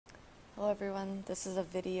Hello everyone, this is a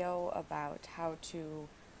video about how to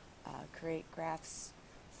create graphs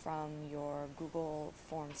from your Google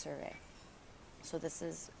form survey. So this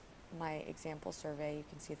is my example survey. You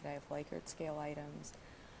can see that I have Likert scale items.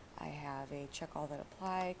 I have a check all that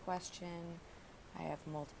apply question. I have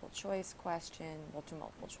multiple choice question. We'll do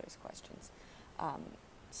multiple choice questions.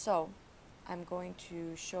 So I'm going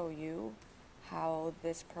to show you how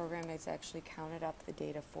this program has actually counted up the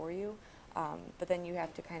data for you. But then you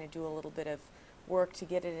have to kind of do a little bit of work to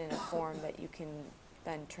get it in a form that you can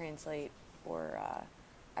then translate or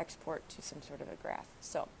export to some sort of a graph.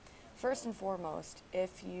 So first and foremost,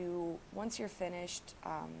 once you're finished,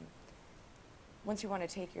 once you want to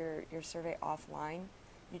take your survey offline,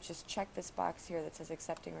 you just check this box here that says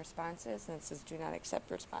accepting responses, and it says do not accept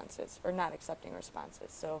responses, or not accepting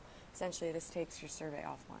responses. So essentially this takes your survey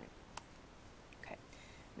offline. Okay.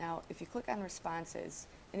 Now, if you click on responses,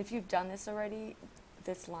 and if you've done this already,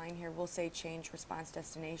 this line here will say change response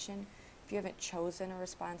destination. If you haven't chosen a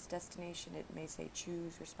response destination, it may say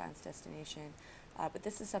choose response destination. But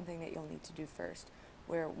this is something that you'll need to do first,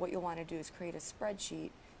 where what you'll want to do is create a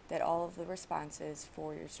spreadsheet that all of the responses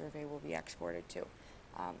for your survey will be exported to.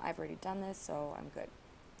 I've already done this, so I'm good.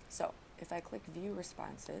 So if I click view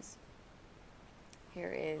responses,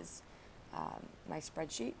 here is my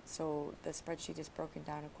spreadsheet. So the spreadsheet is broken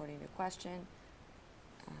down according to question,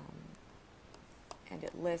 and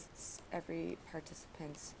it lists every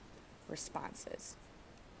participant's responses.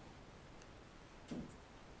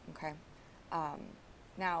 Okay.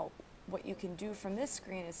 Now, what you can do from this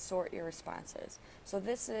screen is sort your responses. So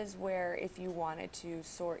this is where if you wanted to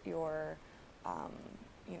sort your,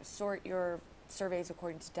 sort your surveys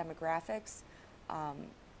according to demographics,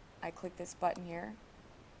 I click this button here.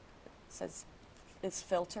 It says it's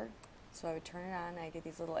filter, so I would turn it on. And I get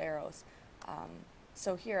these little arrows.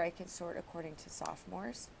 So here I can sort according to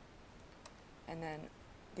sophomores, and then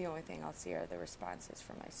the only thing I'll see are the responses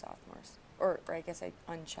from my sophomores, or I guess I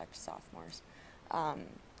unchecked sophomores.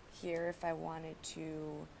 Here, if I wanted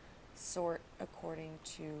to sort according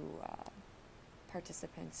to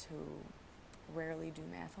participants who rarely do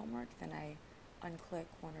math homework, then I unclick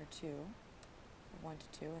 1 or 2, 1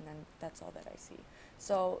 to 2, and then that's all that I see.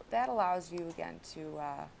 So that allows you again to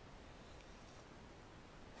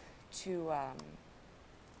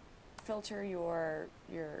filter your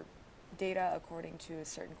data according to a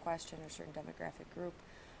certain question or certain demographic group.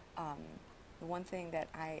 The one thing that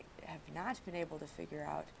I have not been able to figure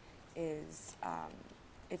out is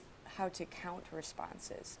how to count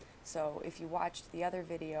responses. So if you watched the other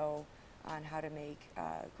video on how to make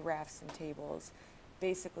graphs and tables,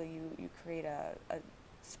 basically you create a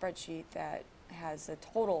spreadsheet that has a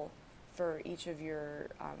total for each of your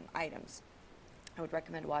items. I would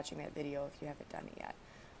recommend watching that video if you haven't done it yet.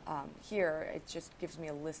 Here, it just gives me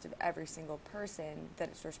a list of every single person that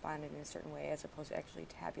has responded in a certain way, as opposed to actually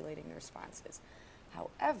tabulating the responses.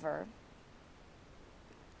 However,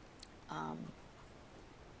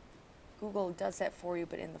 Google does that for you,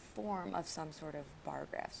 but in the form of some sort of bar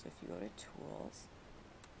graph. So if you go to Tools,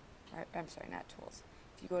 I'm sorry, not Tools.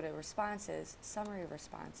 If you go to Responses, Summary of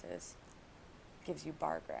Responses gives you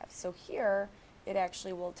bar graphs. So here, it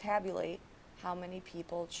actually will tabulate how many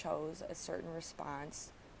people chose a certain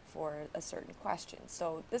response for a certain question.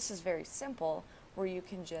 So this is very simple, where you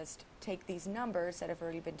can just take these numbers that have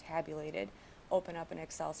already been tabulated, open up an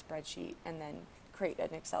Excel spreadsheet, and then create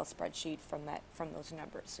an Excel spreadsheet from those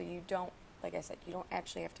numbers. So you don't, like I said, you don't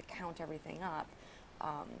actually have to count everything up.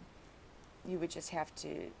 You would just have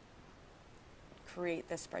to create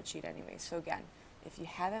the spreadsheet anyway. So again, if you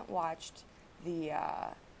haven't watched the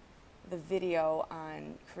video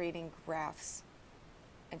on creating graphs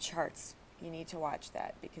and charts, you need to watch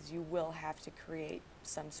that, because you will have to create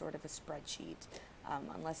some sort of a spreadsheet,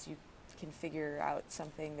 unless you can figure out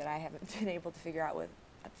something that I haven't been able to figure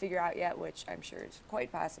out yet, which I'm sure is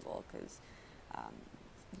quite possible, because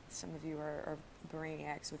some of you are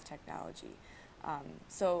brainiacs with technology.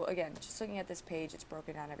 So again, just looking at this page, it's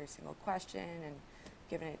broken down every single question and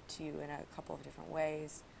given it to you in a couple of different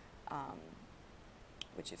ways,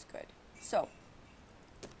 which is good. So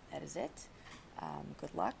that is it.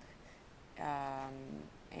 Good luck.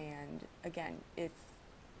 And again, if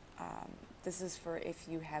this is for if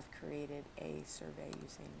you have created a survey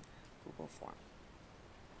using Google Form.